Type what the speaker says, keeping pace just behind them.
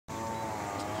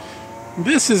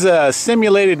This is a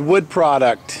simulated wood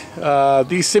product.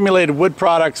 These simulated wood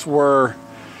products were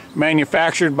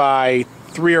manufactured by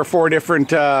 3 or 4 different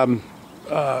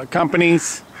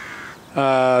companies.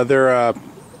 They're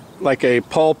like a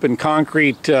pulp and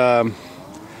concrete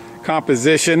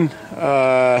composition.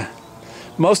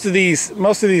 Most of these,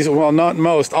 well, not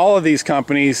most, all of these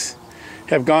companies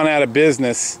have gone out of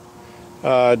business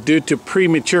due to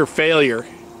premature failure.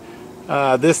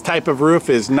 This type of roof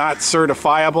is not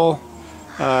certifiable.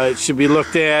 It should be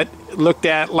looked at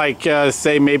like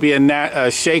say maybe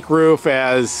a shake roof,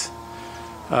 as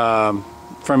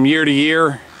from year to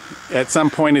year at some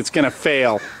point it's going to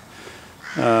fail.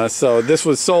 So this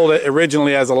was sold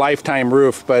originally as a lifetime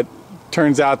roof, but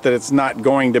turns out that it's not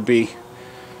going to be.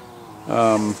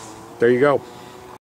 There you go.